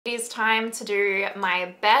It is time to do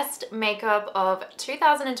my best makeup of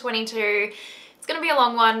 2022. It's gonna be a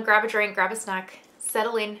long one. Grab a drink, grab a snack,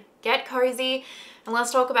 settle in, get cozy, and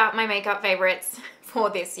let's talk about my makeup favorites for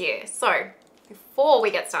this year. So before we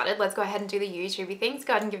get started, let's go ahead and do the YouTubey things.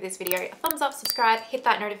 Go ahead and give this video a thumbs up, subscribe, hit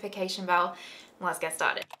that notification bell, and let's get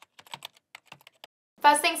started.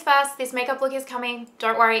 First things first, this makeup look is coming.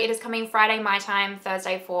 Don't worry, it is coming Friday my time,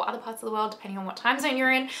 Thursday for other parts of the world, depending on what time zone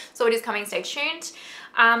you're in. So it is coming, stay tuned.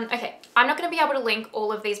 Okay, I'm not going to be able to link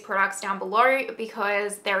all of these products down below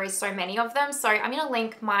because there is so many of them. So I'm going to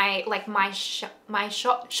link my shop my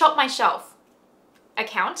shelf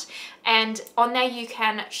account, and on there you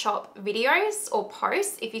can shop videos or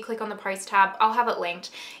posts. If you click on the post tab, I'll have it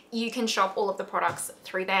linked. You can shop all of the products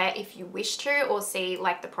through there if you wish to, or see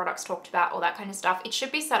like the products talked about, all that kind of stuff. It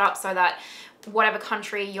should be set up so that whatever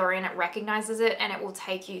country you're in, it recognizes it and it will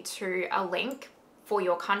take you to a link for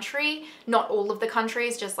your country. Not all of the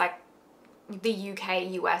countries, just like the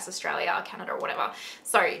UK, US, Australia, Canada, or whatever.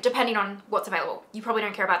 So depending on what's available. You probably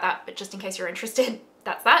don't care about that, but just in case you're interested,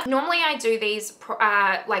 that's that. Normally I do these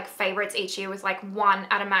like favorites each year with like 1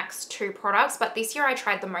 at a max 2 products, but this year I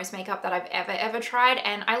tried the most makeup that I've ever tried,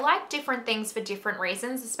 and I like different things for different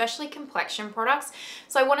reasons, especially complexion products.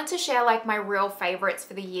 So I wanted to share like my real favorites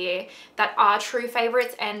for the year that are true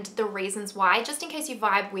favorites and the reasons why, just in case you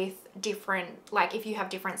vibe with different, like if you have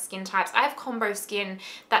different skin types. I have combo skin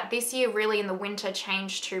that this year really in the winter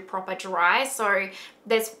changed to proper dry. So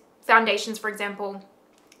there's foundations, for example,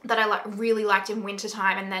 that I really liked in winter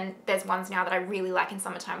time, and then there's ones now that I really like in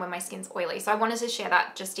summertime when my skin's oily. So I wanted to share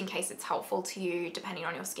that just in case it's helpful to you depending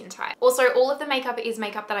on your skin type. Also, all of the makeup is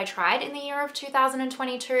makeup that I tried in the year of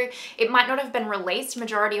 2022. It might not have been released.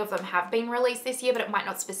 Majority of them have been released this year, but it might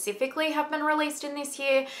not specifically have been released in this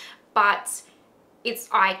year, but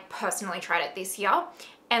I personally tried it this year.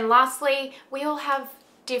 And lastly, we all have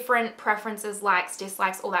different preferences, likes,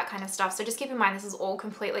 dislikes, all that kind of stuff. So just keep in mind this is all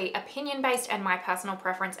completely opinion based and my personal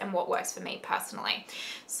preference and what works for me personally.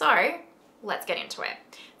 So let's get into it.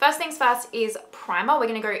 First things first is primer. We're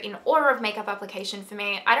going to go in order of makeup application for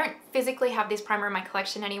me. I don't physically have this primer in my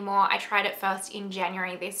collection anymore. I tried it first in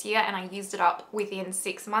January this year and I used it up within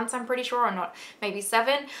 6 months, I'm pretty sure, or not, maybe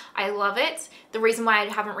 7. I love it. The reason why I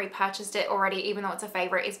haven't repurchased it already, even though it's a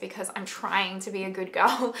favorite, is because I'm trying to be a good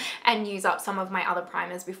girl and use up some of my other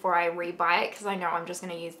primers before I rebuy it, because I know I'm just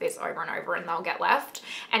going to use this over and over and they'll get left.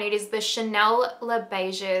 And it is the Chanel Le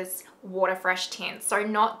Beige's Water Fresh tint. So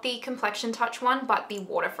not the complexion touch one, but the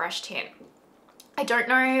Water Fresh tint. I don't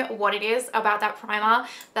know what it is about that primer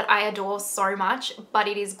that I adore so much, but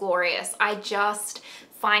it is glorious. I just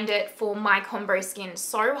find it for my combo skin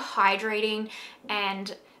so hydrating,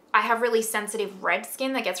 and I have really sensitive red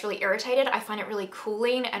skin that gets really irritated. I find it really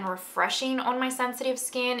cooling and refreshing on my sensitive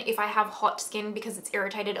skin. If I have hot skin because it's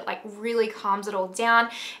irritated, it like really calms it all down.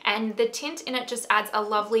 And the tint in it just adds a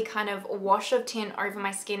lovely kind of wash of tint over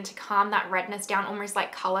my skin to calm that redness down, almost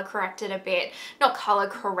like color correct it a bit. Not color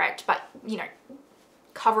correct, but you know,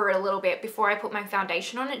 cover it a little bit before I put my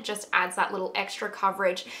foundation on. It just adds that little extra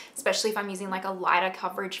coverage, especially if I'm using like a lighter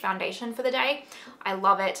coverage foundation for the day. I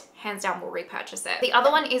love it. Hands down, will repurchase it. The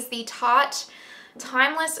other one is the Tarte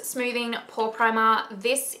Timeless Smoothing Pore Primer.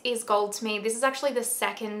 This is gold to me. This is actually the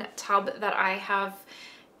second tub that I have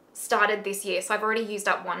started this year, so I've already used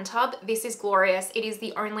up 1 tub. This is glorious. It is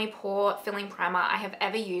the only pore filling primer I have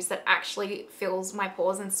ever used that actually fills my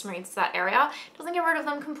pores and smooths that area. Doesn't get rid of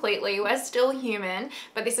them completely, we're still human,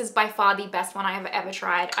 but this is by far the best one I have ever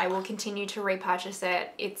tried. I will continue to repurchase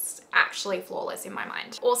it. It's actually flawless in my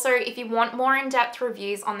mind. Also, if you want more in-depth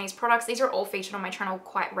reviews on these products, these are all featured on my channel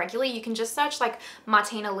quite regularly. You can just search like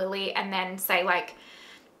Martina Lily and then say like,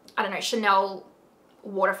 I don't know, Chanel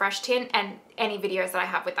Water Fresh tint, and any videos that I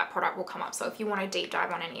have with that product will come up. So if you want to deep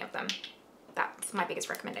dive on any of them, that's my biggest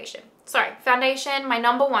recommendation. So foundation, my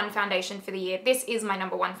number 1 foundation for the year. This is my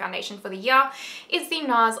number 1 foundation for the year. Is the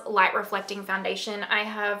NARS Light Reflecting Foundation. I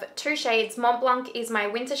have 2 shades. Mont Blanc is my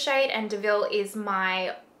winter shade and Deauville is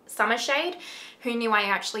my summer shade. Who knew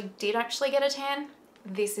I did actually get a tan?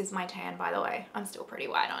 This is my tan, by the way. I'm still pretty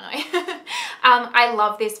white, aren't I? I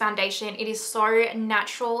love this foundation. It is so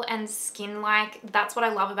natural and skin-like. That's what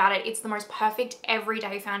I love about it. It's the most perfect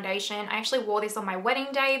everyday foundation. I actually wore this on my wedding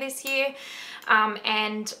day this year.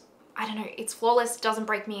 And I don't know, it's flawless, doesn't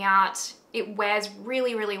break me out. It wears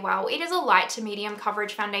really, really well. It is a light to medium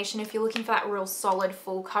coverage foundation. If you're looking for that real solid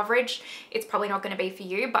full coverage, it's probably not going to be for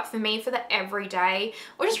you. But for me, for the everyday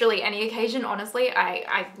or just really any occasion, honestly,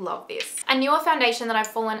 I love this. A newer foundation that I've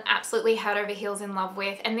fallen absolutely head over heels in love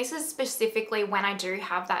with, and this is specifically when I do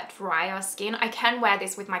have that drier skin. I can wear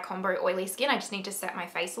this with my combo oily skin. I just need to set my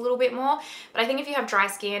face a little bit more. But I think if you have dry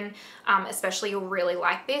skin, especially, you'll really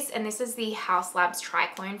like this. And this is the Haus Labs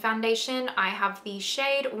Triclone foundation. I have the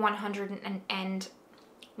shade 110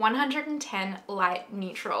 Light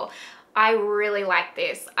Neutral. I really like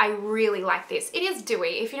this. I really like this. It is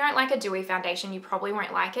dewy. If you don't like a dewy foundation, you probably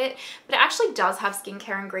won't like it, but it actually does have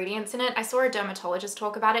skincare ingredients in it. I saw a dermatologist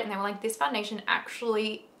talk about it and they were like, this foundation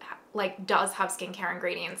actually does have skincare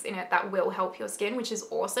ingredients in it that will help your skin, which is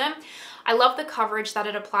awesome. I love the coverage that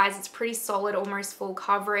it applies. It's pretty solid, almost full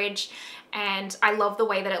coverage, and I love the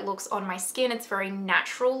way that it looks on my skin. It's very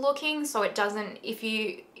natural looking, so it doesn't,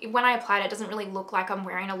 when I apply it, it doesn't really look like I'm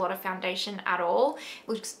wearing a lot of foundation at all.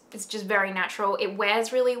 It's just very natural. It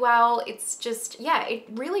wears really well. It's just, yeah, it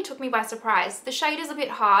really took me by surprise. The shade is a bit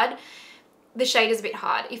hard.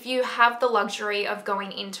 If you have the luxury of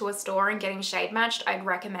going into a store and getting shade matched, I'd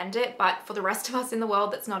recommend it. But for the rest of us in the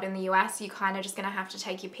world that's not in the US, you're kind of just going to have to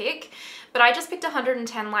take your pick. But I just picked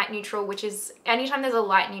 110 Light Neutral, which is, anytime there's a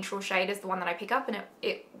light neutral shade is the one that I pick up, and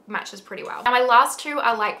it matches pretty well. Now my last two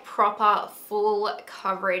are like proper full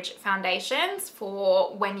coverage foundations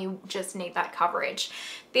for when you just need that coverage.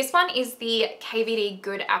 This one is the KVD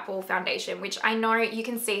Good Apple foundation, which I know you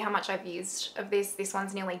can see how much I've used of this. This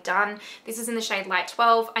one's nearly done. This is in the shade Light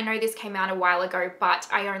 12. I know this came out a while ago, but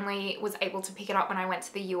I only was able to pick it up when I went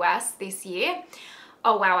to the US this year.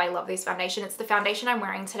 Oh wow, I love this foundation. It's the foundation I'm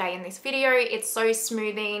wearing today in this video. It's so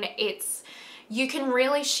smoothing. You can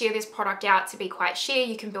really sheer this product out to be quite sheer.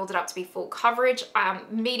 You can build it up to be full coverage.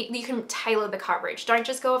 You can tailor the coverage. Don't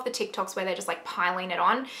just go off the TikToks where they're just like piling it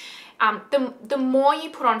on. The more you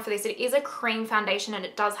put on for this, it is a cream foundation and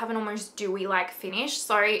it does have an almost dewy like finish.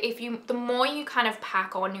 So the more you kind of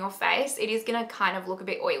pack on your face, it is gonna kind of look a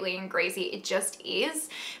bit oily and greasy. It just is,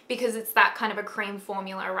 because it's that kind of a cream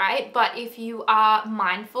formula, right? But if you are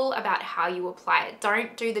mindful about how you apply it,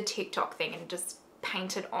 don't do the TikTok thing and just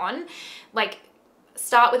paint it on. Like,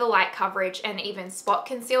 start with a light coverage and even spot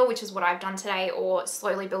conceal, which is what I've done today, or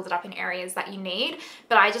slowly build it up in areas that you need.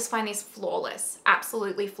 But I just find this flawless,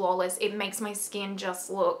 absolutely flawless. It makes my skin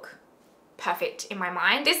just look perfect in my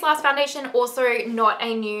mind. This last foundation, also not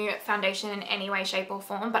a new foundation in any way, shape or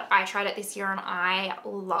form, but I tried it this year and I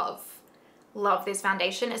love this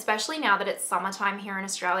foundation, especially now that it's summertime here in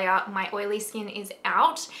Australia. My oily skin is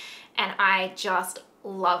out and I just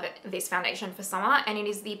love this foundation for summer, and it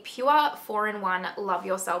is the Pure 4-in-1 Love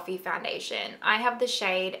Your Selfie foundation. I have the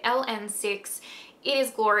shade LN6. It is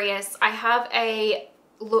glorious. I have a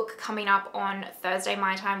look coming up on Thursday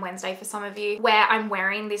my time, Wednesday for some of you, where I'm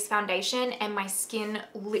wearing this foundation and my skin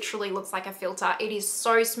literally looks like a filter. It is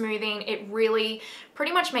so smoothing. It really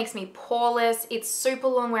pretty much makes me poreless. It's super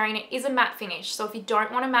long wearing. It is a matte finish, so if you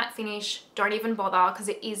don't want a matte finish, don't even bother, because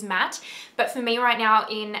it is matte. But for me right now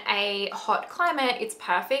in a hot climate, it's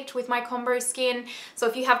perfect with my combo skin. So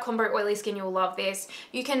if you have combo oily skin, you'll love this.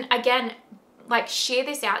 You can, again, like, sheer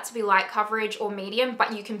this out to be light coverage or medium,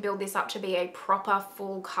 but you can build this up to be a proper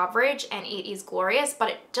full coverage, and it is glorious, but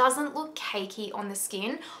it doesn't look cakey on the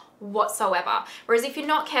skin whatsoever. Whereas if you're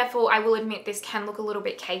not careful, I will admit this can look a little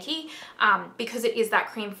bit cakey because it is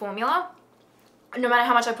that cream formula. No matter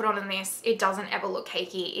how much I put on in this, it doesn't ever look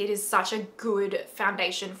cakey. It is such a good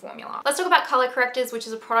foundation formula. Let's talk about color correctors, which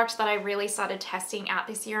is a product that I really started testing out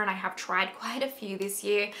this year, and I have tried quite a few this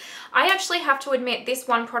year. I actually have to admit, this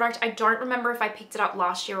one product, I don't remember if I picked it up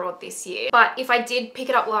last year or this year, but if I did pick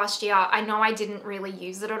it up last year, I know I didn't really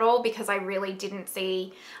use it at all because I really didn't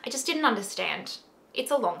see, I just didn't understand.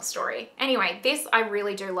 It's a long story. Anyway, this I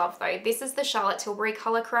really do love though. This is the Charlotte Tilbury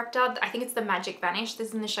color corrector. I think it's the Magic Vanish. This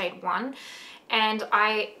is in the shade 1. And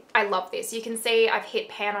I love this. You can see I've hit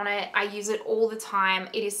pan on it. I use it all the time.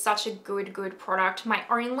 It is such a good product. My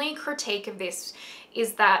only critique of this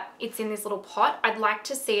is that it's in this little pot. I'd like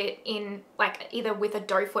to see it in like either with a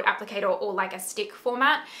doe foot applicator or like a stick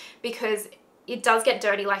format, because it does get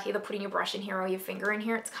dirty, like either putting your brush in here or your finger in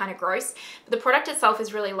here. It's kind of gross. But the product itself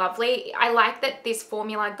is really lovely. I like that this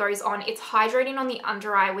formula goes on. It's hydrating on the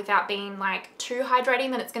under eye without being like too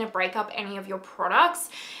hydrating that it's going to break up any of your products.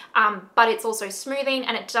 But it's also smoothing,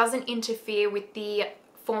 and it doesn't interfere with the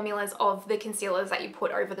formulas of the concealers that you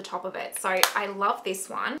put over the top of it. So I love this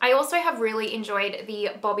one. I also have really enjoyed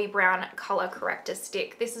the Bobbi Brown color corrector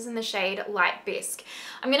stick. This is in the shade Light Bisque.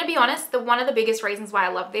 I'm gonna be honest, one of the biggest reasons why I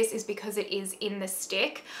love this is because it is in the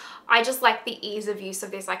stick. I just like the ease of use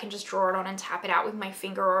of this. I can just draw it on and tap it out with my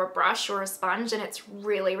finger or a brush or a sponge, and it's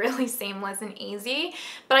really, really seamless and easy.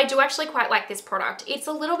 But I do actually quite like this product. It's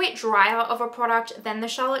a little bit drier of a product than the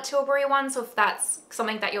Charlotte Tilbury one, so if that's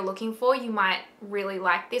something that you're looking for, you might really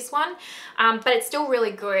like this one. But it's still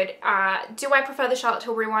really good. Do I prefer the Charlotte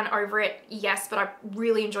Tilbury one over it? Yes, but I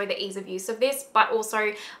really enjoy the ease of use of this, but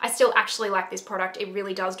also I still actually like this product. It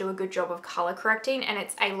really does do a good job of color correcting, and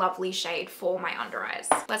it's a lovely shade for my under eyes.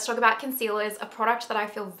 Let's talk about concealers, a product that I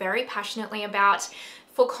feel very passionately about.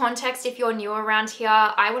 For context, if you're new around here,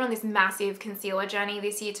 I went on this massive concealer journey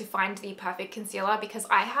this year to find the perfect concealer because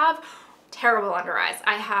I have terrible under eyes.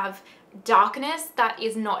 I have darkness that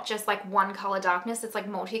is not just like one color darkness, it's like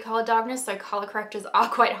multicolored darkness, so color correctors are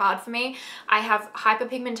quite hard for me. I have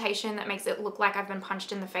hyperpigmentation that makes it look like I've been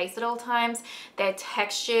punched in the face at all times. They're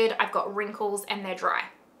textured, I've got wrinkles, and they're dry.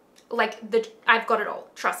 Like, I've got it all,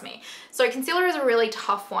 trust me. So concealer is a really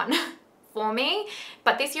tough one for me,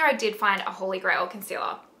 but this year I did find a holy grail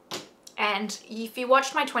concealer. And if you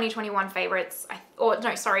watched my 2021 favorites,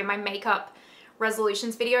 my makeup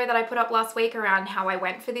resolutions video that I put up last week around how I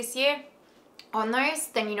went for this year on those,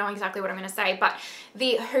 then you know exactly what I'm going to say. But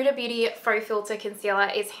the Huda Beauty Faux Filter Concealer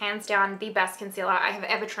is hands down the best concealer I have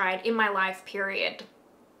ever tried in my life, period.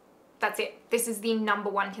 That's it. This is the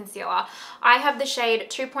 #1 concealer. I have the shade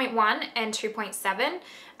 2.1 and 2.7.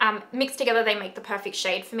 Mixed together, they make the perfect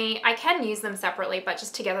shade for me. I can use them separately, but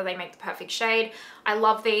just together they make the perfect shade. I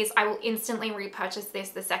love these. I will instantly repurchase this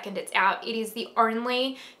the second it's out. It is the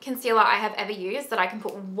only concealer I have ever used that I can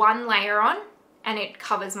put one layer on and it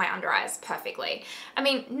covers my under eyes perfectly. I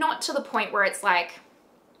mean, not to the point where it's like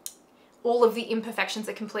all of the imperfections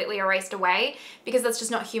are completely erased away, because that's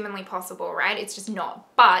just not humanly possible, right? It's just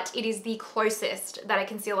not. But it is the closest that a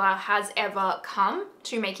concealer has ever come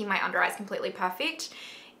to making my under eyes completely perfect.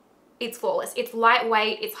 It's flawless. It's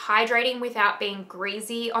lightweight, it's hydrating without being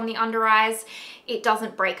greasy on the under eyes. It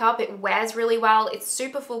doesn't break up, it wears really well. It's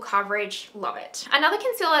super full coverage, love it. Another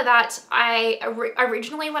concealer that I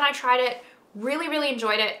originally, when I tried it, really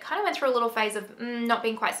enjoyed it, kind of went through a little phase of not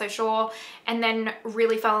being quite so sure, and then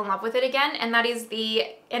really fell in love with it again, and that is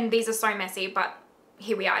and these are so messy, but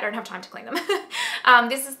here we are, I don't have time to clean them.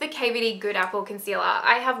 This is the KVD Good Apple Concealer.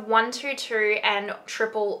 I have 122 and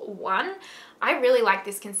 111. I really like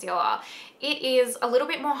this concealer. It is a little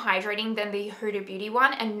bit more hydrating than the Huda Beauty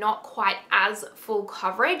one and not quite as full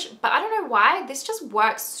coverage, but I don't know why, this just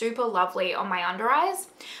works super lovely on my under eyes.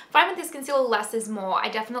 I find with this concealer, less is more. I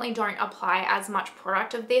definitely don't apply as much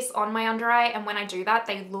product of this on my under eye, and when I do that,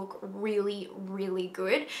 they look really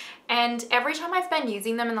good. And every time I've been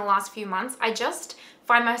using them in the last few months, I just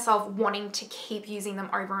find myself wanting to keep using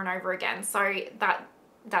them over and over again. So that's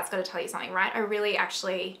got to tell you something, right? I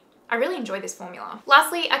really enjoy this formula.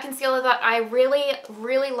 Lastly, a concealer that I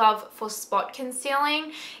really love for spot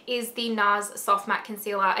concealing is the NARS Soft Matte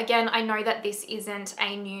Concealer. Again, I know that this isn't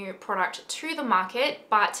a new product to the market,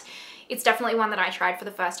 but it's definitely one that I tried for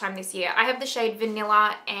the first time this year. I have the shade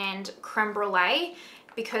Vanilla and Creme Brulee,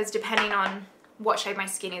 because depending on what shade my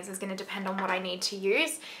skin is going to depend on what I need to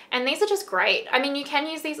use. And these are just great. I mean, you can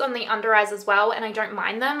use these on the under eyes as well, and I don't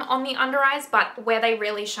mind them on the under eyes, but where they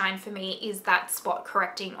really shine for me is that spot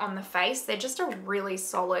correcting on the face. They're just a really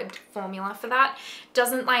solid formula for that.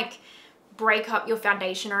 Doesn't like break up your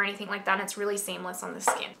foundation or anything like that. It's really seamless on the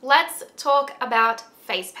skin. Let's talk about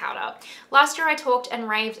face powder. Last year I talked and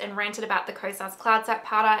raved and ranted about the Kosas Cloud Set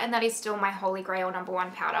powder, and that is still my holy grail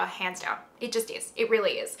 #1 powder, hands down. It just is. It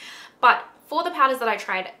really is. But for the powders that I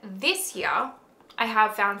tried this year, I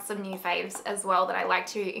have found some new faves as well that I like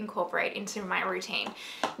to incorporate into my routine.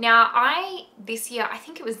 Now, I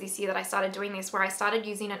think it was this year that I started doing this, where I started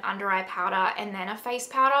using an under eye powder and then a face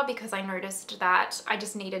powder, because I noticed that I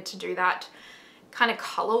just needed to do that kind of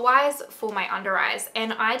color-wise for my under eyes.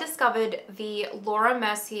 And I discovered the Laura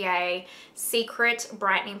Mercier Secret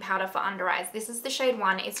Brightening Powder for Under Eyes. This is the shade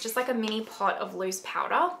 1. It's just like a mini pot of loose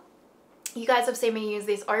powder. You guys have seen me use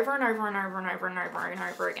this over and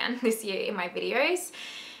over again this year in my videos.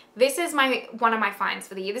 This is one of my finds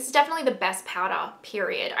for the year. This is definitely the best powder,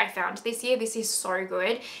 period, I found this year. This is so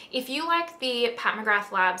good. If you like the Pat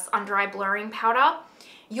McGrath Labs Under Eye Blurring Powder,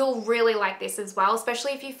 you'll really like this as well,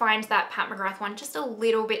 especially if you find that Pat McGrath one just a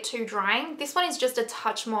little bit too drying. This one is just a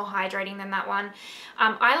touch more hydrating than that one.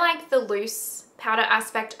 I like the loose powder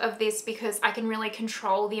aspect of this because I can really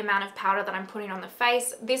control the amount of powder that I'm putting on the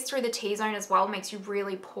face. This through the T-zone as well makes you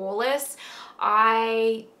really poreless.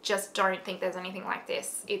 I just don't think there's anything like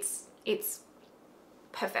this. It's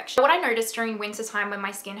perfection. What I noticed during winter time when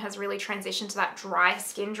my skin has really transitioned to that dry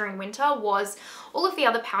skin during winter was all of the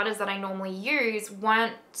other powders that I normally use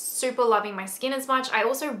weren't super loving my skin as much. I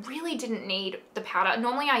also really didn't need the powder.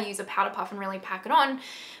 Normally I use a powder puff and really pack it on,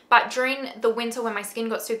 but during the winter when my skin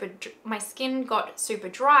got super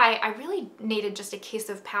dry, I really needed just a kiss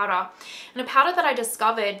of powder. And a powder that I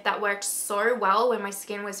discovered that worked so well when my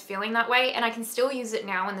skin was feeling that way, and I can still use it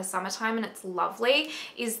now in the summertime and it's lovely,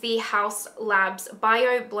 is the Haus Labs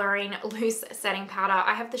Bio Blurring Loose Setting Powder.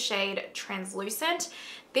 I have the shade Translucent.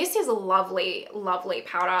 This is a lovely, lovely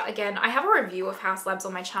powder. Again, I have a review of Haus Labs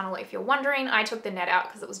on my channel if you're wondering. I took the net out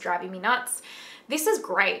because it was driving me nuts. This is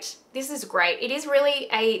great. This is great. It is really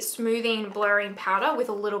a smoothing, blurring powder with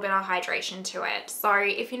a little bit of hydration to it. So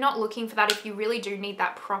if you're not looking for that, if you really do need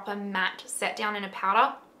that proper matte set down in a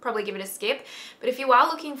powder, probably give it a skip. But if you are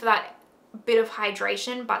looking for that bit of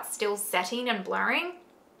hydration but still setting and blurring,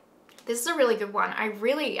 this is a really good one. I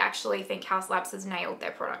really actually think Haus Labs has nailed their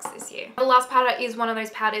products this year. The last powder is one of those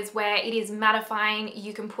powders where it is mattifying.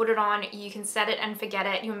 You can put it on, you can set it and forget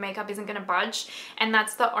it. Your makeup isn't going to budge. And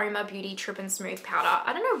that's the Oma Beauty Trip and Smooth powder.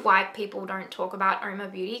 I don't know why people don't talk about Oma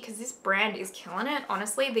Beauty because this brand is killing it.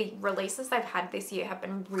 Honestly, the releases they've had this year have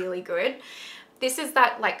been really good. This is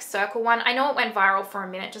that like circle one. I know it went viral for a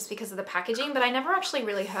minute just because of the packaging, but I never actually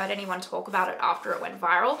really heard anyone talk about it after it went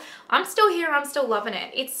viral. I'm still here and I'm still loving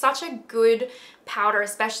it. It's such a good powder,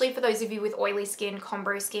 especially for those of you with oily skin,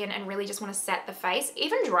 combo skin, and really just want to set the face.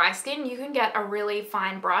 Even dry skin, you can get a really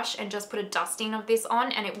fine brush and just put a dusting of this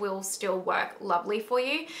on and it will still work lovely for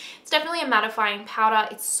you. It's definitely a mattifying powder.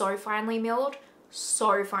 It's so finely milled,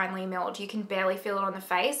 so finely milled. You can barely feel it on the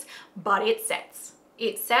face, but it sets.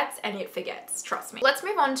 It sets and it forgets, trust me. Let's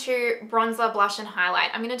move on to bronzer, blush, and highlight.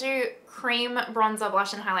 I'm gonna do cream, bronzer,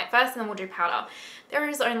 blush, and highlight first, and then we'll do powder. There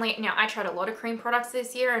is only, now I tried a lot of cream products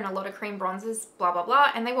this year and a lot of cream bronzers, blah, blah,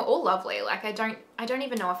 blah, and they were all lovely. Like I don't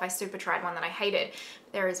even know if I super tried one that I hated.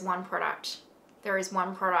 There is one product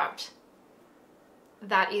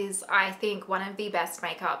that is, I think, one of the best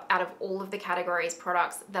makeup out of all of the categories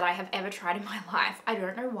products that I have ever tried in my life. I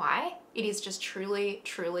don't know why. It is just truly,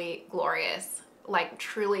 truly glorious. Like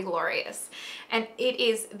truly glorious. And it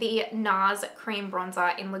is the NARS Cream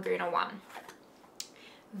Bronzer in Laguna 1.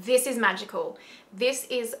 This is magical. This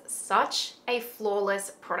is such a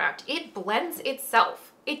flawless product. It blends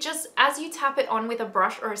itself. It just, as you tap it on with a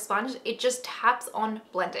brush or a sponge, it just taps on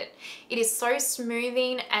blended. It is so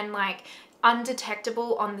smoothing and like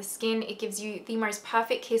undetectable on the skin. It gives you the most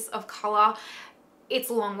perfect kiss of color. It's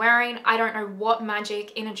long wearing. I don't know what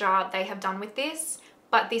magic in a jar they have done with this,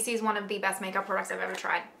 but this is one of the best makeup products I've ever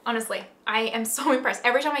tried. Honestly, I am so impressed.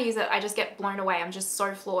 Every time I use it, I just get blown away. I'm just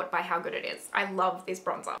so floored by how good it is. I love this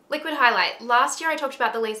bronzer. Liquid highlight. Last year I talked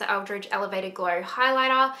about the Lisa Eldridge Elevated Glow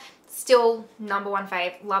highlighter. Still #1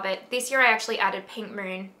 fave, love it. This year I actually added Pink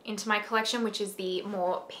Moon into my collection, which is the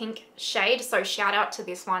more pink shade. So shout out to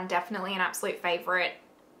this one, definitely an absolute favorite.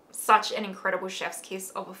 Such an incredible chef's kiss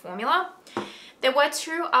of a formula. There were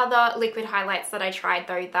two other liquid highlights that I tried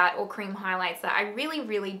though, or cream highlights that I really,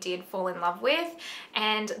 really did fall in love with.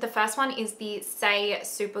 And the first one is the Say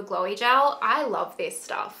Super Glowy Gel. I love this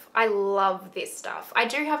stuff. I love this stuff. I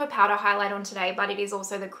do have a powder highlight on today, but it is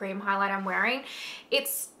also the cream highlight I'm wearing.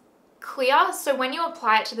 It's clear, so when you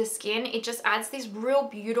apply it to the skin, it just adds this real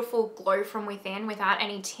beautiful glow from within without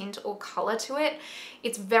any tint or color to it.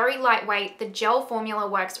 It's very lightweight. The gel formula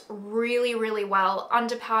works really, really well.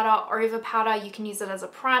 Under powder, over powder, you can use it as a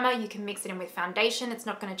primer, you can mix it in with foundation. It's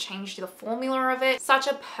not going to change the formula of it. Such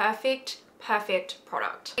a perfect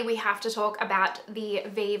product. We have to talk about the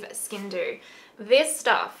Vive Skin Dew. This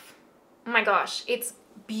stuff, oh my gosh, it's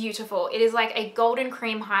beautiful. It is like a golden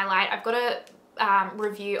cream highlight. I've got a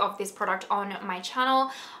review of this product on my channel.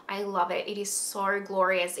 I love it. It is so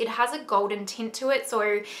glorious. It has a golden tint to it,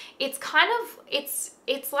 so it's kind of, it's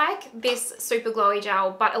like this super glowy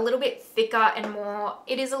gel, but a little bit thicker and more,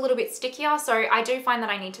 it is a little bit stickier, so I do find that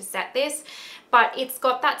I need to set this, but it's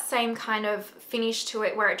got that same kind of finish to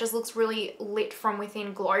it where it just looks really lit from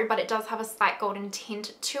within glow, but it does have a slight golden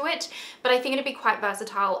tint to it. But I think it'd be quite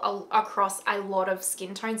versatile across a lot of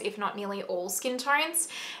skin tones, if not nearly all skin tones.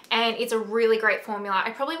 And it's a really great formula.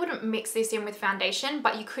 I probably wouldn't mix this in with foundation,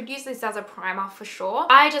 but you could use this as a primer for sure.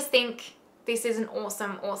 I just think this is an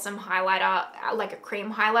awesome highlighter, like a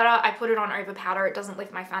cream highlighter. I put it on over powder. It doesn't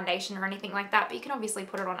lift my foundation or anything like that, but you can obviously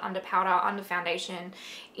put it on under powder, under foundation.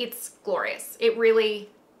 It's glorious. It really,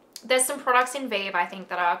 there's some products in Vive I think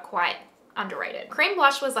that are quite underrated. Cream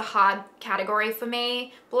blush was a hard category for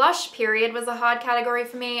me. Blush period was a hard category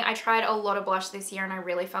for me. I tried a lot of blush this year and I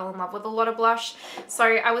really fell in love with a lot of blush. So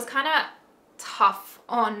I was kind of tough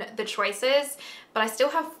on the choices, but I still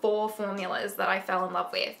have 4 formulas that I fell in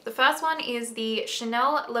love with. The first one is the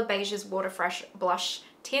Chanel Le Beige's Water Fresh Blush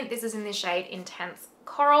Tint. This is in the shade Intense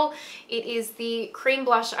Coral. It is the cream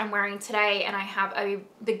blush I'm wearing today, and I have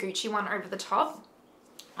the Gucci one over the top.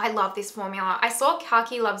 I love this formula. I saw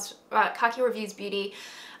Kaki Reviews Beauty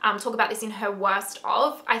talk about this in her worst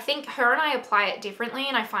of. I think her and I apply it differently,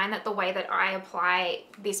 and I find that the way that I apply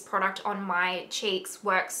this product on my cheeks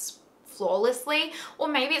works flawlessly, or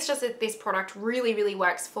maybe it's just that this product really, really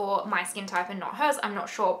works for my skin type and not hers. I'm not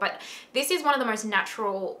sure, but this is one of the most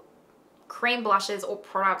natural cream blushes or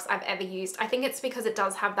products I've ever used. I think it's because it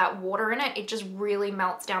does have that water in it. It just really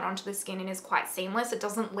melts down onto the skin and is quite seamless. It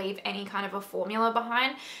doesn't leave any kind of a formula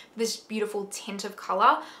behind. This beautiful tint of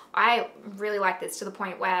color. I really like this to the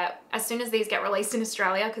point where as soon as these get released in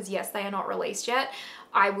Australia, because yes, they are not released yet,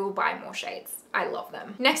 I will buy more shades. I love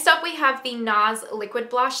them. Next up, we have the NARS Liquid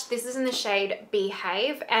Blush. This is in the shade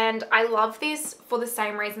Behave, and I love this for the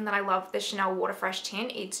same reason that I love the Chanel Water Fresh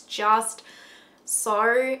Tint. It's just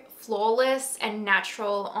so flawless and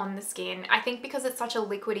natural on the skin. I think because it's such a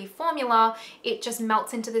liquidy formula, it just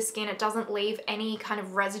melts into the skin. It doesn't leave any kind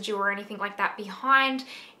of residue or anything like that behind.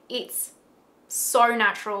 It's so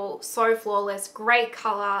natural, so flawless, great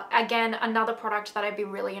color. Again, another product that I'd be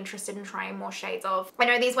really interested in trying more shades of. I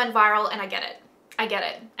know these went viral, and I get it. I get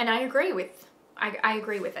it. And I agree with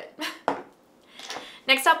it.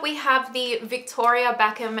 Next up, we have the Victoria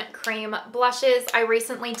Beckham Cream Blushes. I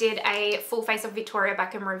recently did a full face of Victoria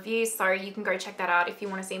Beckham review, so you can go check that out if you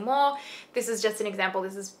want to see more. This is just an example.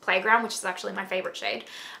 This is Playground, which is actually my favorite shade.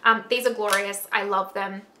 These are glorious. I love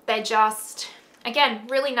them. They're just, again,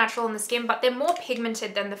 really natural on the skin, but they're more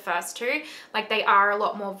pigmented than the first two. Like, they are a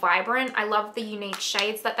lot more vibrant. I love the unique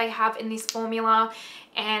shades that they have in this formula,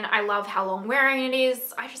 and I love how long wearing it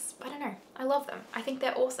is. I don't know. I love them. I think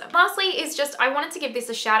they're awesome. Lastly is just, I wanted to give this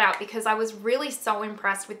a shout out because I was really so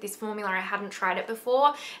impressed with this formula. I hadn't tried it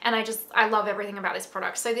before, and I love everything about this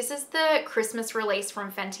product. So this is the Christmas release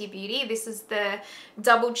from Fenty Beauty. This is the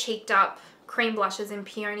double cheeked up cream blushes in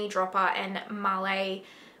Peony Dropper and Marley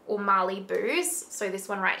Booze. So this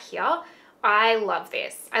one right here. I love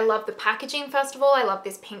this. I love the packaging, first of all. I love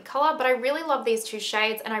this pink color, but I really love these 2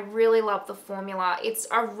 shades, and I really love the formula. It's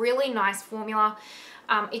a really nice formula.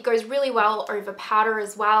 It goes really well over powder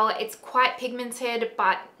as well. It's quite pigmented,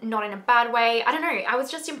 but not in a bad way. I don't know. I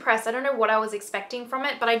was just impressed. I don't know what I was expecting from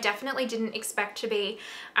it, but I definitely didn't expect to be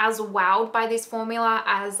as wowed by this formula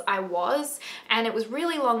as I was. And it was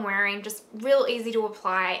really long wearing, just real easy to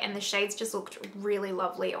apply, and the shades just looked really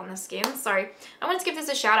lovely on the skin. So I wanted to give this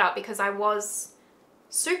a shout out because I was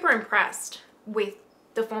super impressed with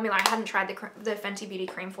the formula. I hadn't tried the Fenty Beauty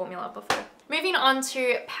cream formula before. Moving on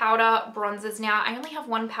to powder bronzers now. I only have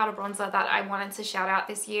one powder bronzer that I wanted to shout out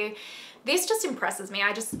this year. This just impresses me.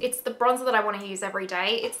 It's the bronzer that I want to use every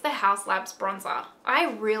day. It's the Haus Labs bronzer.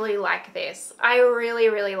 I really like this. I really,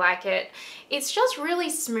 really like it. It's just really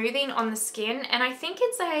smoothing on the skin, and I think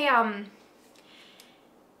it's a,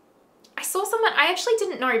 I saw someone, I actually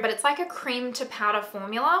didn't know, but it's like a cream to powder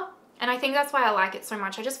formula, and I think that's why I like it so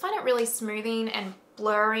much. I just find it really smoothing and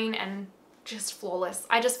blurring and just flawless.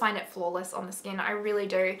 I just find it flawless on the skin. I really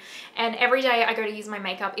do. And every day I go to use my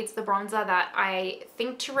makeup, it's the bronzer that I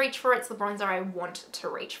think to reach for. It's the bronzer I want to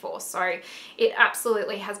reach for. So it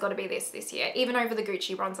absolutely has got to be this year. Even over the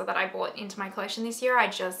Gucci bronzer that I bought into my collection this year,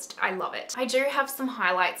 I love it. I do have some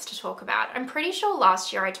highlights to talk about. I'm pretty sure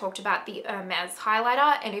last year I talked about the Hermes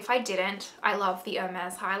highlighter, and if I didn't, I love the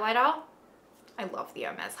Hermes highlighter. I love the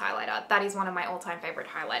Hermes highlighter. That is one of my all-time favorite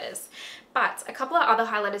highlighters. But a couple of other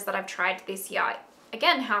highlighters that I've tried this year.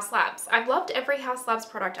 Again, Haus Labs. I've loved every Haus Labs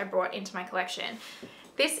product I brought into my collection.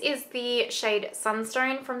 This is the shade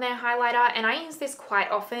Sunstone from their highlighter, and I use this quite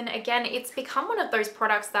often. Again, it's become one of those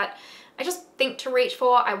products that I just think to reach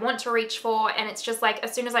for, I want to reach for, and it's just like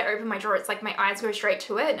as soon as I open my drawer, it's like my eyes go straight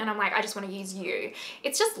to it, and I'm like, I just want to use you.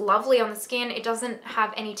 It's just lovely on the skin. It doesn't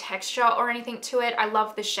have any texture or anything to it. I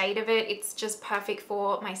love the shade of it. It's just perfect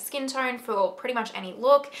for my skin tone, for pretty much any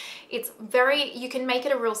look. It's very, you can make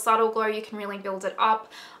it a real subtle glow. You can really build it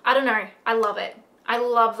up. I don't know. I love it. I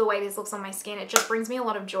love the way this looks on my skin. It just brings me a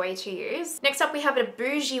lot of joy to use. Next up, we have a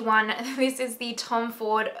bougie one. This is the Tom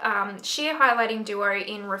Ford Sheer Highlighting Duo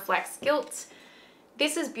in Reflects Gilt.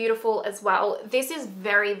 This is beautiful as well. This is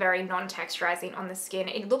very, very non-texturizing on the skin.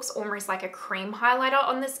 It looks almost like a cream highlighter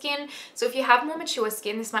on the skin. So if you have more mature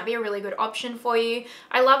skin, this might be a really good option for you.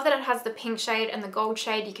 I love that it has the pink shade and the gold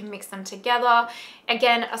shade. You can mix them together.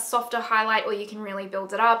 Again, a softer highlight, or you can really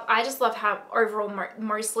build it up. I just love how overall,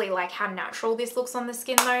 mostly like how natural this looks on the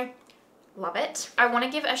skin though. Love it. I want to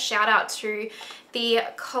give a shout out to the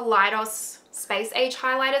Kaleidos Space Age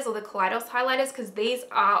highlighters or the Kaleidos highlighters, because these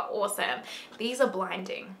are awesome. These are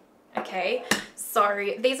blinding. Okay,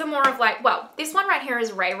 so these are more of like, well, this one right here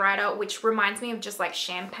is Ray Rider, which reminds me of just like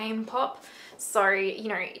champagne pop. So, you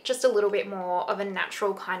know, just a little bit more of a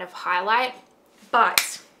natural kind of highlight,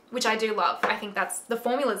 but which I do love. I think that's, the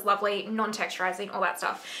formula is lovely, non-texturizing, all that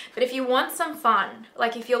stuff. But if you want some fun,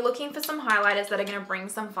 like if you're looking for some highlighters that are going to bring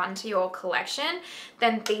some fun to your collection,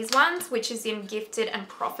 then these ones, which is in Gifted and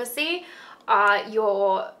Prophecy, are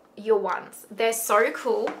your ones. They're so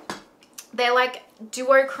cool. They're like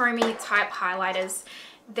duochrome type highlighters.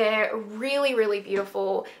 They're really, really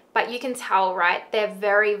beautiful, but you can tell, right? They're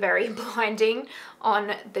very, very blinding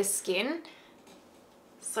on the skin.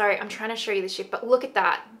 Sorry, I'm trying to show you the shift, but look at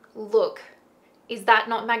that. Look, is that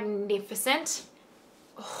not magnificent?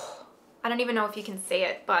 Oh, I don't even know if you can see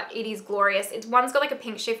it, but it is glorious. One's got like a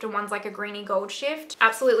pink shift and one's like a greeny gold shift.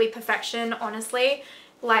 Absolutely perfection, honestly.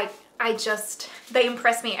 Like, they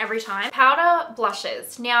impress me every time. Powder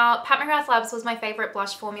blushes. Now, Pat McGrath Labs was my favorite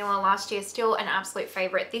blush formula last year, still an absolute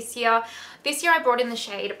favorite this year. This year I brought in the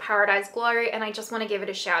shade Paradise Glow, and I just want to give it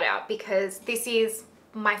a shout out because this is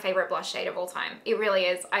my favorite blush shade of all time. It really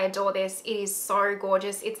is. I adore this. It is so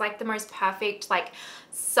gorgeous. It's like the most perfect, like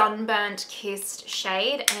sunburnt kissed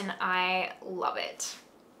shade, and I love it.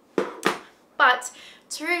 But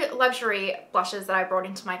two luxury blushes that I brought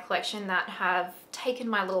into my collection that have taken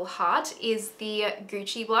my little heart is the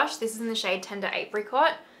Gucci blush. This is in the shade Tender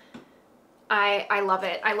Apricot. I love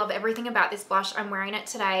it. I love everything about this blush. I'm wearing it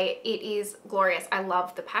today. It is glorious. I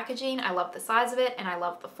love the packaging. I love the size of it, and I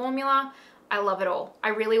love the formula. I love it all. I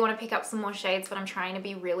really want to pick up some more shades, but I'm trying to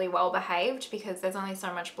be really well behaved because there's only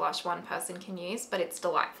so much blush one person can use, but it's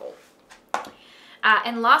delightful.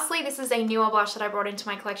 And lastly, this is a newer blush that I brought into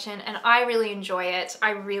my collection, and I really enjoy it.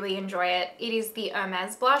 I really enjoy it. It is the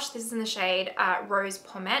Hermes blush. This is in the shade Rose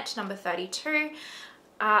Pommette, number 32.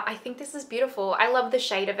 I think this is beautiful. I love the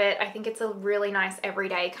shade of it. I think it's a really nice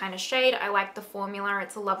everyday kind of shade. I like the formula.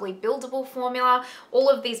 It's a lovely buildable formula. All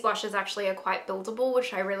of these blushes actually are quite buildable,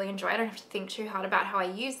 which I really enjoy. I don't have to think too hard about how I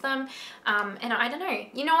use them. And I don't know.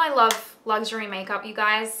 You know I love luxury makeup, you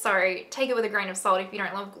guys, so take it with a grain of salt if you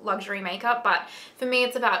don't love luxury makeup, but for me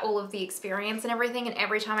it's about all of the experience and everything, and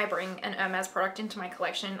every time I bring an Hermes product into my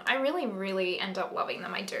collection, I really end up loving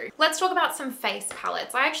them. I do. Let's talk about some face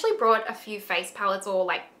palettes. I actually brought a few face palettes, or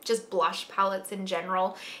like just blush palettes in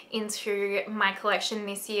general, into my collection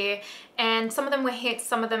this year, and some of them were hits,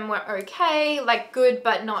 some of them were okay, like good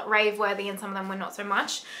but not rave worthy, and some of them were not so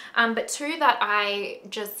much. But two that I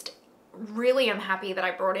just really am happy that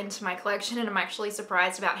I brought into my collection, and I'm actually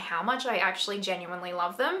surprised about how much I actually genuinely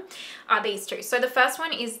love them, are these two. So the first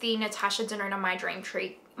one is the Natasha Denona My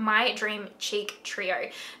Dream Cheek Trio.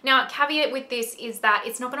 Now, caveat with this is that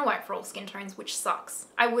it's not going to work for all skin tones, which sucks.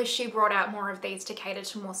 I wish she brought out more of these to cater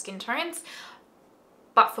to more skin tones,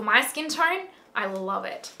 but for my skin tone, I love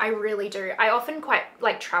it. I really do. I often quite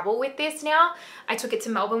like travel with this now. I took it to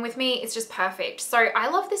Melbourne with me. It's just perfect. So I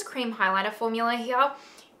love this cream highlighter formula here.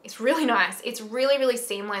 It's really nice. It's really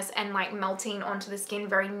seamless and like melting onto the skin,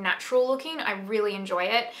 very natural looking. I really enjoy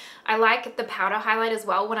it. I like the powder highlight as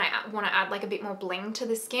well when I want to add like a bit more bling to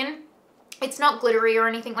the skin. It's not glittery or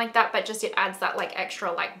anything like that, but just it adds that like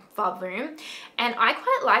extra like vavoom. And I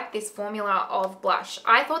quite like this formula of blush.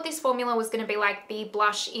 I thought this formula was going to be like the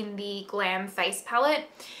blush in the Glam Face Palette,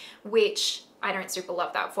 which I don't super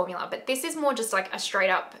love that formula, but this is more just like a straight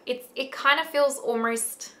up, it kind of feels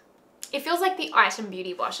almost, it feels like the Item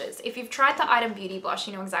Beauty blushes. If you've tried the Item Beauty blush,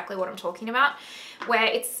 you know exactly what I'm talking about, where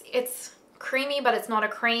it's creamy, but it's not a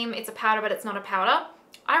cream. It's a powder, but it's not a powder.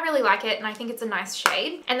 I really like it, and I think it's a nice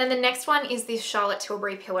shade. And then the next one is this Charlotte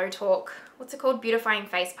Tilbury Pillow Talk. What's it called? Beautifying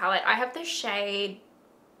Face Palette. I have the shade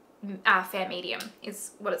Fair Medium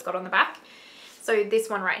is what it's got on the back. So this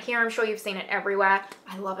one right here, I'm sure you've seen it everywhere.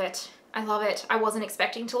 I love it. I love it. I wasn't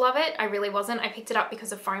expecting to love it. I really wasn't. I picked it up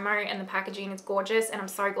because of FOMO, and the packaging is gorgeous, and I'm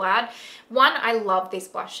so glad. One, I love this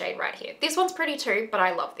blush shade right here. This one's pretty too, but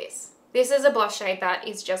I love this. This is a blush shade that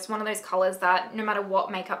is just one of those colors that no matter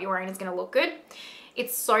what makeup you're wearing is going to look good.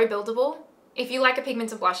 It's so buildable. If you like a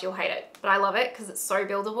pigmented blush, you'll hate it, but I love it because it's so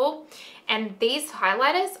buildable. And these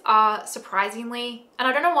highlighters are surprisingly, and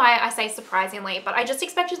I don't know why I say surprisingly, but I just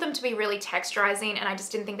expected them to be really texturizing, and I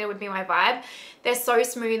just didn't think they would be my vibe. They're so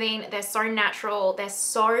smoothing, they're so natural, they're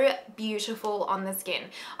so beautiful on the skin.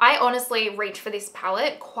 I honestly reach for this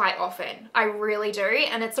palette quite often. I really do,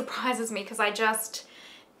 and it surprises me because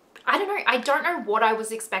I don't know what I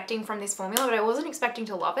was expecting from this formula, but I wasn't expecting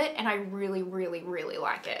to love it, and I really, really, really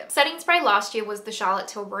like it. Setting spray last year was the Charlotte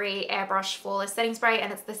Tilbury Airbrush Flawless Setting Spray,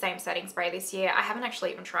 and it's the same setting spray this year. I haven't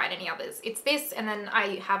actually even tried any others. It's this, and then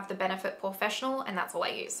I have the Benefit Professional, and that's all I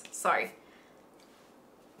use. So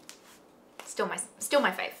still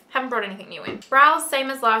my fave. Haven't brought anything new in. Brows, same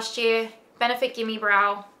as last year. Benefit Gimme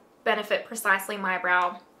Brow, Benefit Precisely My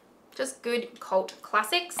Brow. Just good cult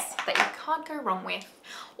classics that you can't go wrong with.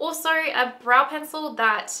 Also, a brow pencil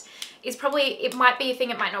that is probably, it might be a thing,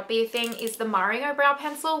 it might not be a thing, is the Mario brow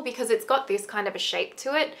pencil, because it's got this kind of a shape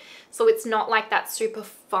to it. So it's not like that super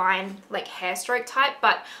fine, like hair stroke type,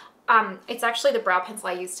 but it's actually the brow pencil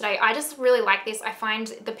I used today. I just really like this. I find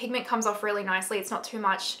the pigment comes off really nicely. It's not too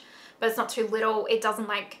much, but it's not too little. It doesn't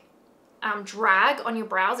like drag on your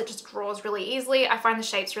brows. It just draws really easily. I find the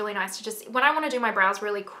shapes really nice to just, when I want to do my brows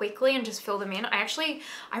really quickly and just fill them in, I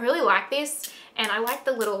really like this, and I like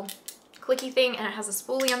the little clicky thing, and it has a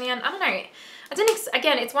spoolie on the end. I don't know.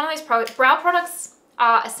 Again, it's one of those brow products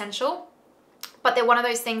are essential, but they're one of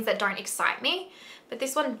those things that don't excite me, but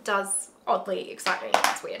this one does oddly excite me.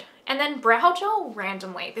 It's weird. And then brow gel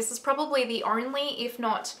randomly. This is probably the only, if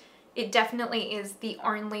not, it definitely is the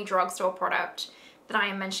only drugstore product that I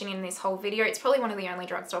am mentioning in this whole video. It's probably one of the only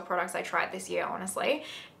drugstore products I tried this year, honestly.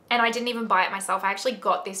 And I didn't even buy it myself. I actually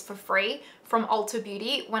got this for free from Ulta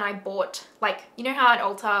Beauty when I bought, like, you know how at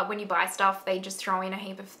Ulta, when you buy stuff, they just throw in a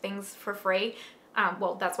heap of things for free?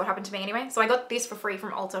 Well, that's what happened to me anyway. So I got this for free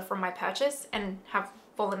from Ulta from my purchase and have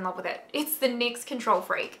fallen in love with it. It's the NYX Control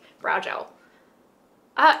Freak Brow Gel.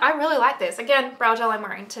 I really like this. Again, brow gel I'm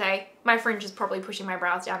wearing today. My fringe is probably pushing my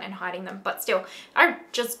brows down and hiding them, but still, I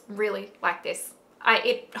just really like this.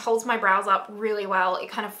 It holds my brows up really well. It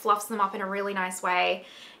kind of fluffs them up in a really nice way.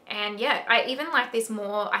 And yeah, I even like this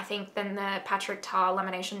more, I think, than the Patrick Ta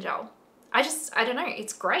Lamination Gel. I don't know,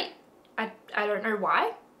 it's great. I don't know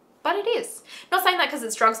why, but it is. Not saying that because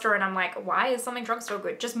it's drugstore and I'm like, why is something drugstore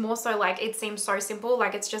good? Just more so like, it seems so simple.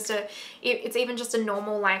 Like it's just it's even just a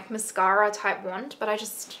normal like mascara type wand, but I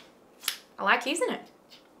like using it.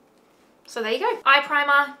 So there you go. Eye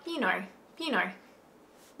primer, you know.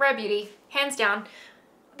 Rare Beauty, hands down.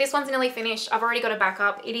 This one's nearly finished. I've already got a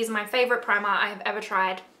backup. It is my favorite primer I have ever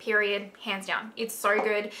tried, period, hands down. It's so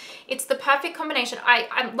good. It's the perfect combination.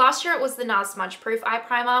 Last year it was the NARS Smudge Proof Eye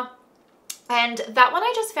Primer, and that one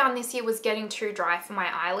I just found this year was getting too dry for my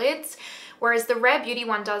eyelids. Whereas the Rare Beauty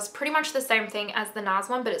one does pretty much the same thing as the NARS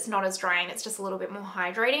one, but it's not as drying. It's just a little bit more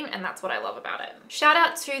hydrating, and that's what I love about it. Shout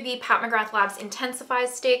out to the Pat McGrath Labs Intensify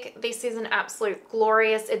Stick. This is an absolute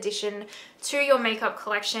glorious addition to your makeup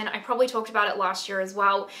collection. I probably talked about it last year as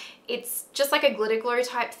well. It's just like a glitter glue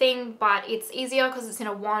type thing, but it's easier because it's in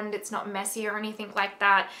a wand. It's not messy or anything like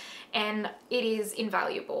that, and it is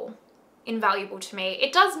invaluable to me.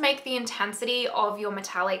 It does make the intensity of your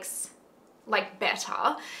metallics like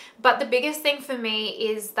better, but the biggest thing for me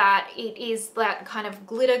is that it is that kind of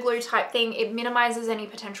glitter glue type thing. It minimizes any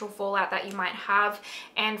potential fallout that you might have,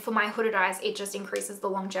 and for my hooded eyes it just increases the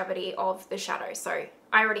longevity of the shadow. So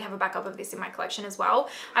I already have a backup of this in my collection as well.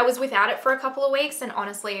 I was without it for a couple of weeks, and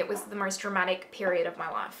honestly it was the most dramatic period of my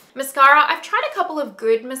life. Mascara, I've tried a couple of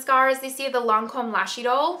good mascaras this year. The Lancome Lashy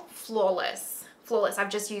Doll, flawless. I've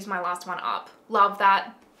just used my last one up. Love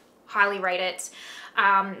that, highly rate it.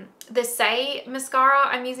 The Say mascara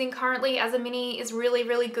I'm using currently as a mini is really,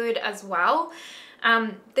 really good as well.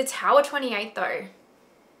 The Tower 28 though,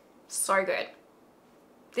 so good.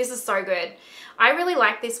 This is so good. I really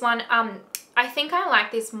like this one. I think I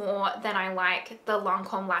like this more than I like the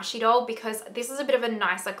Lancome Lashy Doll, because this is a bit of a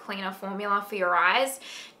nicer, cleaner formula for your eyes.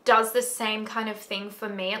 Does the same kind of thing for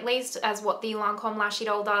me, at least, as what the Lancome Lashy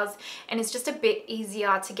Doll does, and it's just a bit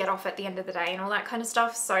easier to get off at the end of the day and all that kind of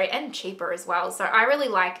stuff, so, and cheaper as well. So I really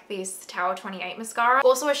like this Tower 28 mascara.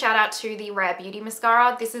 Also a shout out to the Rare Beauty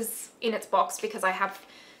mascara. This is in its box because I have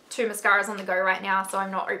 2 mascaras on the go right now, so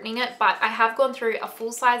I'm not opening it, but I have gone through a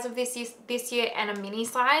full size of this year and a mini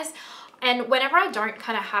size. And whenever I don't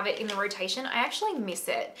kind of have it in the rotation, I actually miss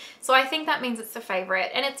it. So I think that means it's the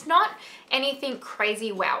favorite. And it's not anything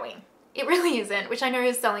crazy wowing. It really isn't, which I know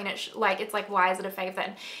is selling it like, it's like, why is it a fave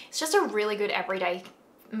then? It's just a really good everyday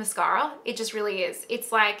mascara. It just really is.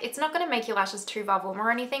 It's like, it's not going to make your lashes too vavoom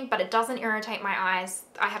or anything, but it doesn't irritate my eyes.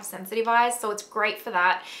 I have sensitive eyes, so it's great for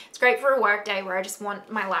that. It's great for a work day where I just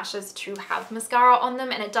want my lashes to have mascara on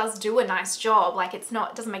them, and it does do a nice job. Like, it's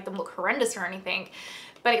not, it doesn't make them look horrendous or anything,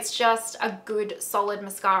 but it's just a good solid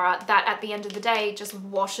mascara that at the end of the day just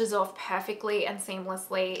washes off perfectly and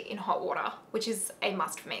seamlessly in hot water, which is a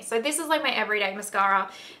must for me. So this is like my everyday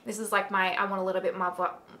mascara. This is like my, I want a little bit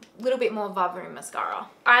more vavoom mascara.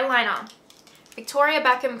 Eyeliner. Victoria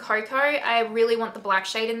Beckham Cocoa. I really want the black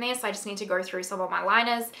shade in this. I just need to go through some of my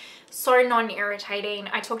liners. So non-irritating.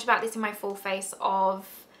 I talked about this in my full face of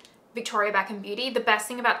Victoria Beckham Beauty. The best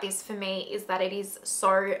thing about this for me is that it is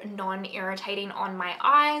so non-irritating on my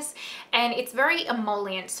eyes, and it's very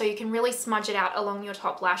emollient, so you can really smudge it out along your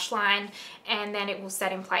top lash line and then it will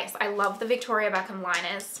set in place. I love the Victoria Beckham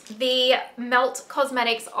liners. The Melt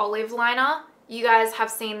Cosmetics Olive Liner. You guys have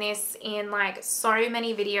seen this in like so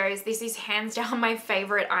many videos. This is hands down my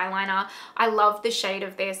favorite eyeliner. I love the shade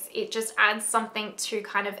of this. It just adds something to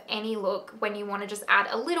kind of any look when you want to just add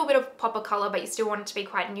a little bit of pop of color, but you still want it to be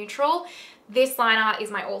quite neutral. This liner is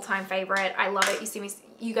my all-time favorite. I love it.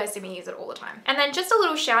 You guys see me use it all the time. And then just a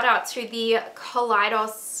little shout out to the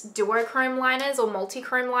Kaleidos duochrome liners or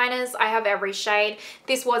multi-chrome liners. I have every shade.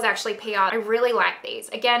 This was actually PR. I really like these.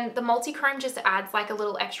 Again, the multi-chrome just adds like a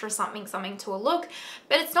little extra something to a look,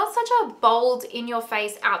 but it's not such a bold, in your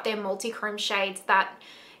face, out there multi-chrome shades that,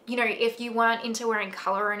 you know, if you weren't into wearing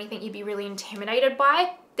color or anything, you'd be really intimidated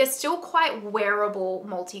by. They're still quite wearable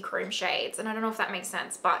multi-chrome shades, and I don't know if that makes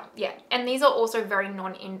sense, but yeah. And these are also very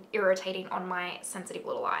non-irritating on my sensitive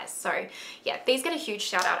little eyes. So yeah, these get a huge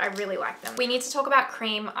shout out. I really like them. We need to talk about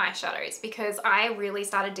cream eyeshadows, because I really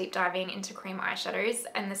started deep diving into cream eyeshadows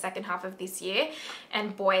in the second half of this year,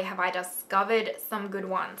 and boy, have I discovered some good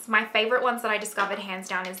ones. My favorite ones that I discovered hands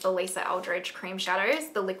down is the Lisa Eldridge cream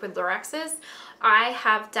shadows, the liquid Luxes. I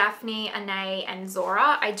have Daphne, Anae, and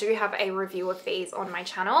Zora. I do have a review of these on my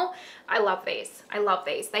channel. I love these. I love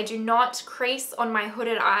these. They do not crease on my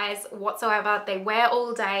hooded eyes whatsoever. They wear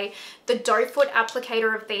all day. The doe foot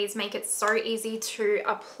applicator of these make it so easy to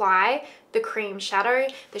apply the cream shadow.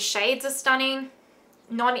 The shades are stunning,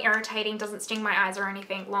 non-irritating, doesn't sting my eyes or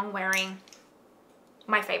anything, long wearing.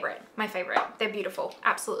 My favorite. My favorite. They're beautiful.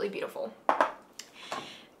 Absolutely beautiful.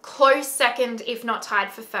 Close second, if not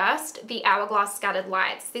tied for first, the Hourglass Scattered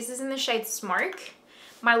Lights. This is in the shade Smoke.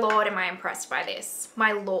 My lord, am I impressed by this.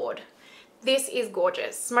 My lord. This is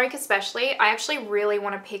gorgeous. Smoke especially. I actually really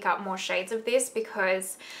want to pick up more shades of this,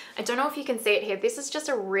 because I don't know if you can see it here. This is just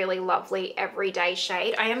a really lovely everyday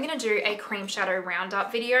shade. I am going to do a cream shadow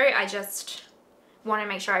roundup video. I just want to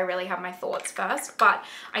make sure I really have my thoughts first, but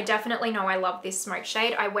I definitely know I love this Smoke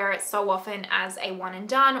shade. I wear it so often as a one and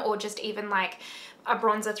done, or just even like a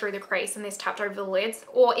bronzer through the crease and this tapped over the lids,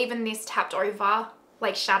 or even this tapped over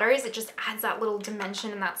like shadows. It just adds that little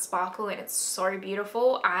dimension and that sparkle, and it's so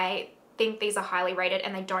beautiful. I think these are highly rated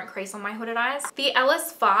and they don't crease on my hooded eyes. The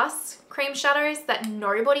Ellis Fast cream shadows that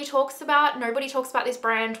nobody talks about. Nobody talks about this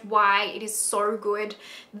brand, why it is so good.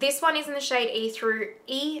 This one is in the shade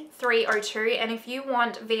E302, and if you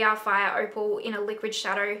want VR Fire Opal in a liquid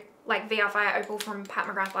shadow, like VR Fire Opal from Pat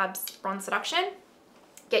McGrath Labs Bronze Seduction,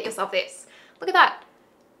 get yourself this. Look at that.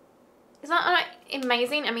 Isn't that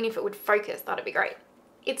amazing? I mean, if it would focus, that'd be great.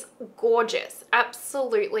 It's gorgeous.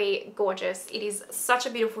 Absolutely gorgeous. It is such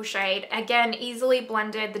a beautiful shade. Again, easily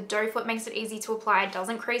blended. The doe foot makes it easy to apply. It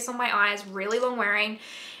doesn't crease on my eyes. Really long wearing.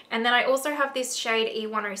 And then I also have this shade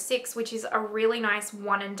E106, which is a really nice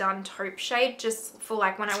one and done taupe shade, just for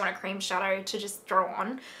like when I want a cream shadow to just throw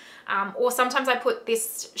on. Or sometimes I put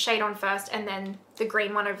this shade on first and then the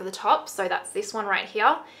green one over the top. So that's this one right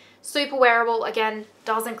here. Super wearable. Again,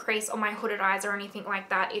 doesn't crease on my hooded eyes or anything like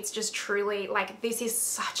that. It's just truly like, this is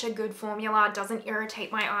such a good formula. Doesn't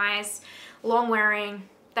irritate my eyes. Long wearing.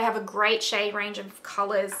 They have a great shade range of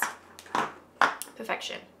colors.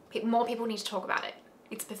 Perfection. More people need to talk about it.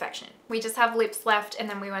 It's perfection. We just have lips left and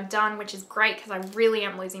then we were done, which is great because I really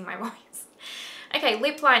am losing my voice. Okay,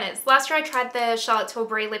 lip liners. Last year I tried the Charlotte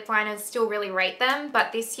Tilbury lip liners, still really rate them,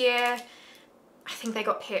 but this year I think they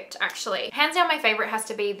got pipped actually. Hands down my favorite has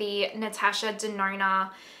to be the Natasha Denona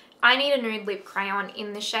I Need a Nude Lip Crayon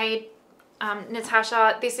in the shade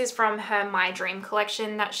Natasha. This is from her My Dream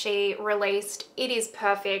collection that she released. It is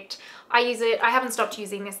perfect. I use it. I haven't stopped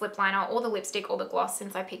using this lip liner or the lipstick or the gloss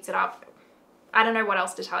since I picked it up. I don't know what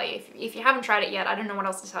else to tell you. If you haven't tried it yet, I don't know what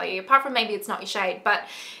else to tell you. Apart from maybe it's not your shade, but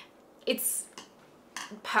it's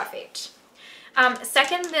perfect.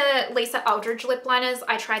 Second, the Lisa Eldridge lip liners.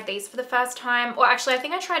 I tried these for the first time. Or actually, I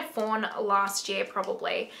think I tried Fawn last year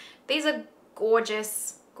probably. These are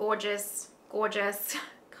gorgeous, gorgeous, gorgeous.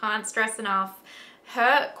 Can't stress enough.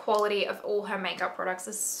 Her quality of all her makeup products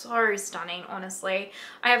is so stunning, honestly.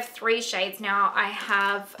 I have 3 shades now. I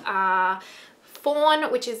have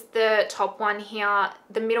Fawn, which is the top one here.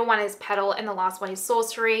 The middle one is Petal and the last one is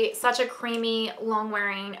Sorcery. Such a creamy,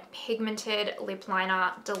 long-wearing, pigmented lip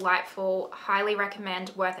liner. Delightful. Highly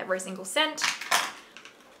recommend. Worth every single cent.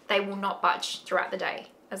 They will not budge throughout the day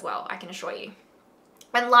as well, I can assure you.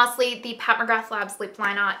 And lastly, the Pat McGrath Labs lip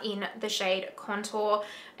liner in the shade Contour,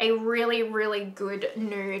 a really, really good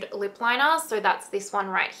nude lip liner. So that's this one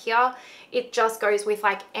right here. It just goes with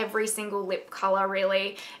like every single lip color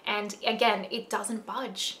really. And again, it doesn't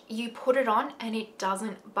budge. You put it on and it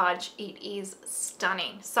doesn't budge. It is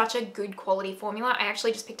stunning. Such a good quality formula. I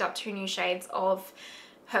actually just picked up 2 new shades of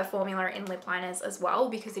her formula in lip liners as well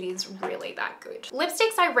because it is really that good.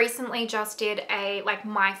 Lipsticks, I recently just did a like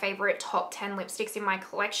my favorite top 10 lipsticks in my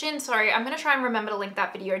collection, so I'm gonna try and remember to link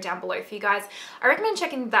that video down below for you guys. I recommend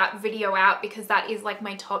checking that video out because that is like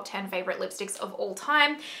my top 10 favorite lipsticks of all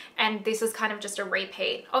time, and this is kind of just a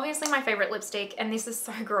repeat. Obviously my favorite lipstick, and this is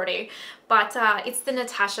so grotty, but it's the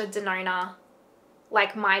Natasha Denona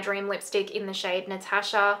like My Dream lipstick in the shade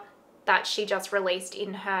Natasha that she just released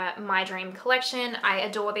in her My Dream collection. I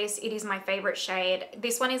adore this. It is my favorite shade.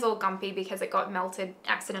 This one is all gumpy because it got melted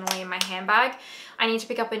accidentally in my handbag. I need to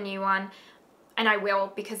pick up a new one, and I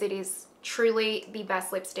will because it is truly the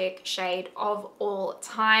best lipstick shade of all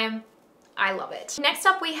time. I love it. Next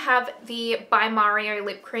up we have the By Mario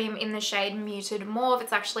lip cream in the shade Muted Mauve.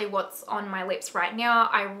 It's actually what's on my lips right now.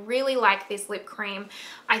 I really like this lip cream.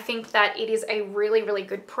 I think that it is a really, really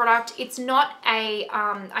good product. It's not a,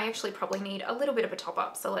 I actually probably need a little bit of a top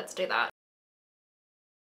up, so let's do that.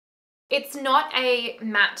 It's not a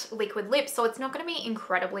matte liquid lip, so it's not going to be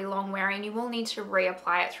incredibly long wearing. You will need to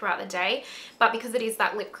reapply it throughout the day, but because it is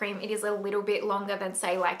that lip cream, it is a little bit longer than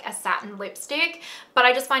say like a satin lipstick, but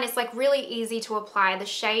I just find it's like really easy to apply. The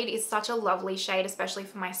shade is such a lovely shade, especially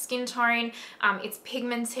for my skin tone. It's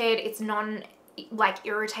pigmented, it's non like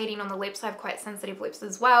irritating on the lips. I have quite sensitive lips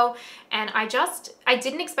as well, and I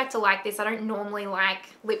didn't expect to like this. I don't normally like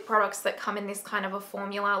lip products that come in this kind of a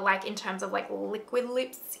formula, like in terms of like liquid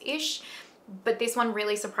lips-ish, but this one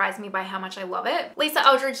really surprised me by how much I love it. Lisa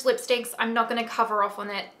Eldridge lipsticks, I'm not going to cover off on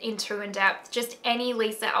it in depth, just any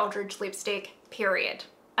Lisa Eldridge lipstick, period.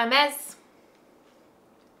 Hermes.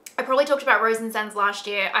 I probably talked about Rose and Sens last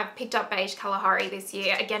year. I've picked up Beige Kalahari this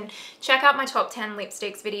year. Again, check out my top 10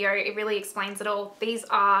 lipsticks video. It really explains it all. These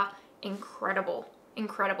are incredible,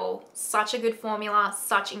 incredible. Such a good formula,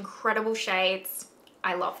 such incredible shades.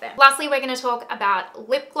 I love them. Lastly, we're going to talk about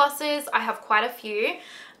lip glosses. I have quite a few.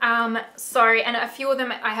 And a few of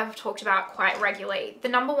them I have talked about quite regularly. The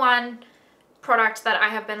number one product that I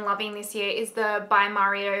have been loving this year is the By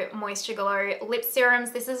Mario Moisture Glow lip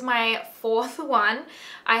serums. This is my 4th one.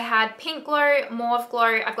 I had Pink Glow, Mauve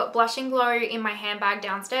Glow, I've got Blushing Glow in my handbag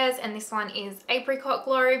downstairs, and this one is Apricot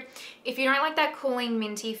Glow. If you don't like that cooling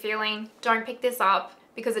minty feeling, don't pick this up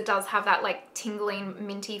because it does have that like tingling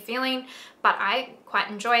minty feeling, but I quite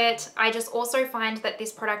enjoy it. I just also find that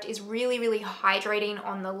this product is really, really hydrating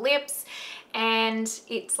on the lips, and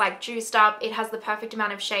it's like juiced up. It has the perfect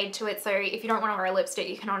amount of shade to it, so if you don't want to wear a lipstick,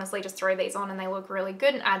 you can honestly just throw these on and they look really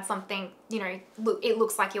good, and add something, you know, it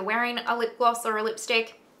looks like you're wearing a lip gloss or a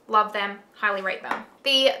lipstick. Love them, highly rate them.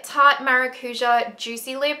 The Tarte Maracuja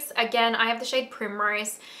Juicy Lips, again, I have the shade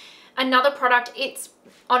Primrose. Another product,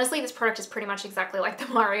 honestly, this product is pretty much exactly like the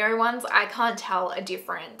Mario ones. I can't tell a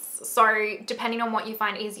difference. So depending on what you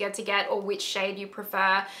find easier to get or which shade you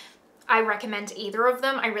prefer, I recommend either of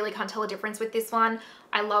them. I really can't tell a difference with this one.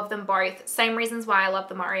 I love them both. Same reasons why I love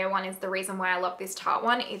the Mario one is the reason why I love this Tarte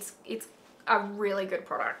one. It's a really good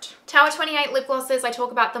product. Tower 28 lip glosses, I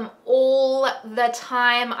talk about them all the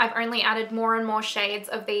time. I've only added more and more shades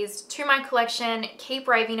of these to my collection. Keep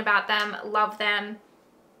raving about them, love them,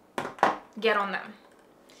 get on them.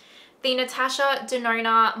 The Natasha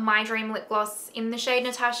Denona My Dream lip gloss in the shade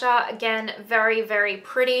Natasha, again, very, very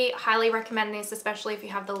pretty. Highly recommend this, especially if you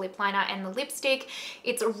have the lip liner and the lipstick.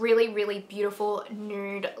 It's a really, really beautiful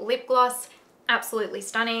nude lip gloss, absolutely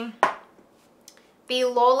stunning. The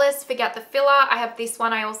Lawless Forget the Filler, I have this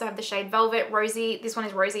one. I also have the shade Velvet Rosy. This one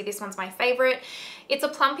is rosy. This one's my favorite. It's a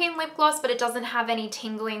plump-in lip gloss, but it doesn't have any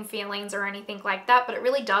tingling feelings or anything like that, but it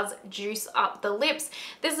really does juice up the lips.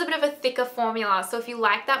 This is a bit of a thicker formula, so if you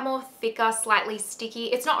like that more thicker, slightly sticky,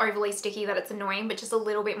 it's not overly sticky that it's annoying, but just a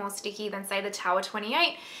little bit more sticky than, say, the Tower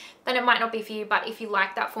 28, then it might not be for you, but if you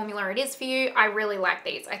like that formula, it is for you. I really like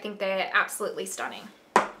these. I think they're absolutely stunning.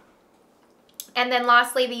 And then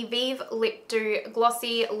lastly, the Vive Lip Dew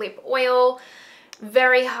Glossy Lip Oil.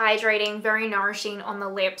 Very hydrating, very nourishing on the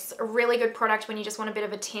lips. A really good product when you just want a bit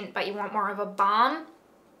of a tint but you want more of a balm.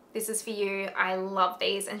 This is for you. I love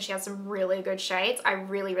these, and she has some really good shades. I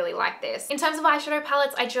really, really like this. In terms of eyeshadow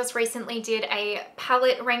palettes, I just recently did a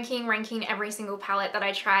palette ranking every single palette that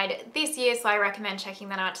I tried this year, so I recommend checking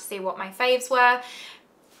that out to see what my faves were.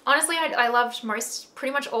 Honestly, I loved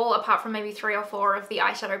pretty much all, apart from maybe 3 or 4 of the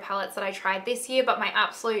eyeshadow palettes that I tried this year, but my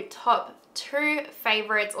absolute top two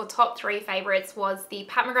favorites, or top three favorites, was the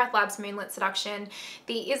Pat McGrath Labs Moonlit Seduction,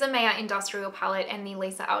 the Isamaya Industrial palette, and the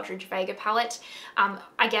Lisa Aldridge Vega palette.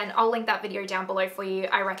 Again, I'll link that video down below for you.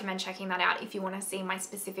 I recommend checking that out if you want to see my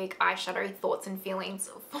specific eyeshadow thoughts and feelings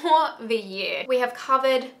for the year. We have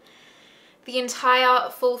covered the entire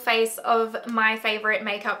full face of my favorite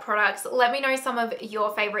makeup products. Let me know some of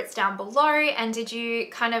your favorites down below, and did you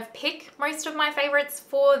kind of pick most of my favorites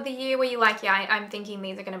for the year? Were you like, yeah, I'm thinking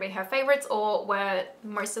these are going to be her favorites, or were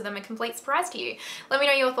most of them a complete surprise to you? Let me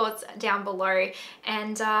know your thoughts down below,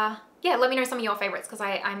 and yeah, let me know some of your favorites, because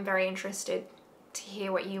I'm very interested to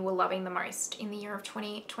hear what you were loving the most in the year of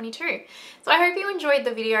 2022. So I hope you enjoyed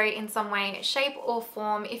the video in some way, shape or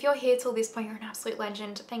form. If you're here till this point, you're an absolute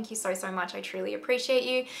legend. Thank you so much. I truly appreciate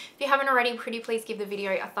you. If you haven't already, pretty please give the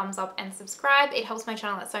video a thumbs up and subscribe. It helps my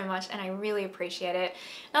channel out so much and I really appreciate it.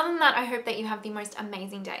 And other than that, I hope that you have the most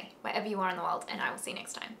amazing day wherever you are in the world, and I will see you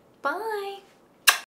next time. Bye.